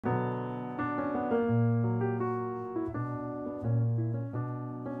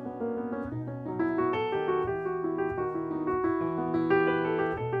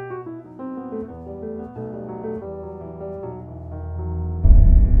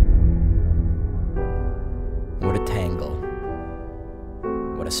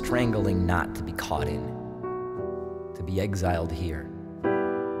a strangling knot to be caught in, to be exiled here,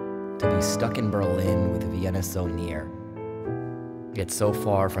 to be stuck in Berlin with Vienna so near, yet so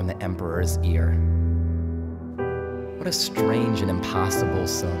far from the emperor's ear. What a strange and impossible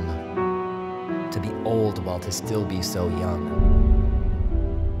sum, to be old while to still be so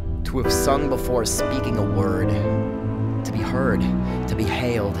young. To have sung before speaking a word, to be heard, to be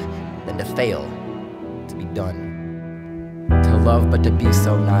hailed, then to fail, to be done. To love but to be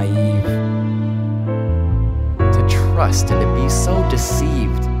so naive, to trust and to be so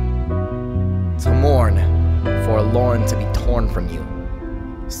deceived, to mourn, forlorn to be torn from you,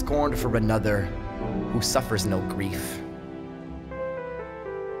 scorned for another who suffers no grief,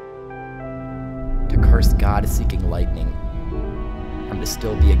 to curse God seeking lightning, and to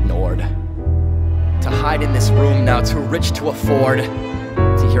still be ignored, to hide in this room now too rich to afford,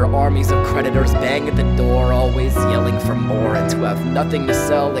 to hear armies of creditors bang at the door, always yelling for more, and to have nothing to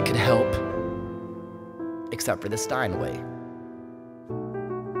sell that could help, except for the Steinway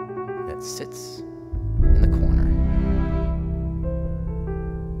that sits in the corner.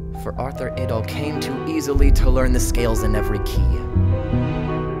 For Arthur Oedel came too easily to learn the scales in every key,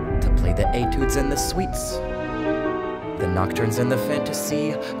 to play the etudes and the suites, the nocturnes and the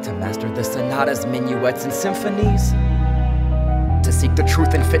fantasy, to master the sonatas, minuets, and symphonies, to seek the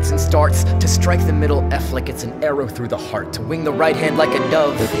truth in fits and starts, to strike the middle F like it's an arrow through the heart, to wing the right hand like a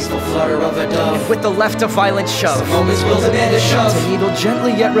dove, the peaceful flutter of a dove, and with the left a violent shove, the moment's will demand a shove, to needle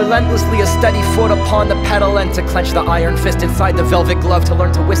gently yet relentlessly a steady foot upon the pedal, and to clench the iron fist inside the velvet glove, to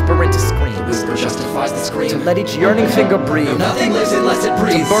learn to whisper and to scream. The whisper justifies the scream, to let each yearning finger breathe. No, nothing lives unless it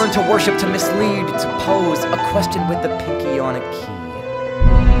breathes. To burn, to worship, to mislead, to pose a question with the pinky on a key.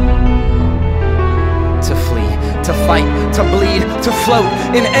 To flee, to fight, to bleed, to float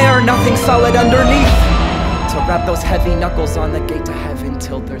in air, nothing solid underneath. To wrap those heavy knuckles on the gate to heaven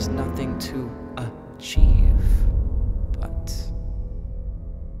till there's nothing to achieve but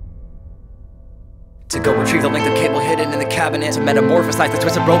to go retrieve the length of cable hidden in the cabinet, to metamorphosize the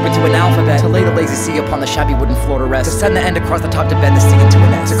twisted rope into an alphabet, to lay the lazy sea upon the shabby wooden floor to rest, to send the end across the top to bend the C into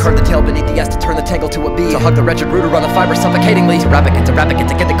an S, to curve the tail beneath the S to turn the tangle to a B, to hug the wretched rooter on the fiber suffocatingly, to wrap it,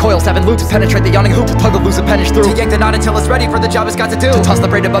 to get the coil 7 loops, to penetrate the yawning hoop, to tug the loose appendage through, to yank the knot until it's ready for the job it's got to do, to toss the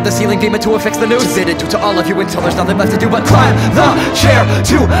braid above the ceiling beam to affix the noose, to bid adieu to all of you until there's nothing left to do but climb the chair,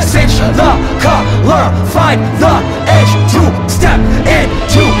 to cinch the collar, find the edge, to step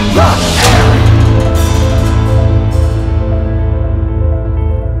into the air.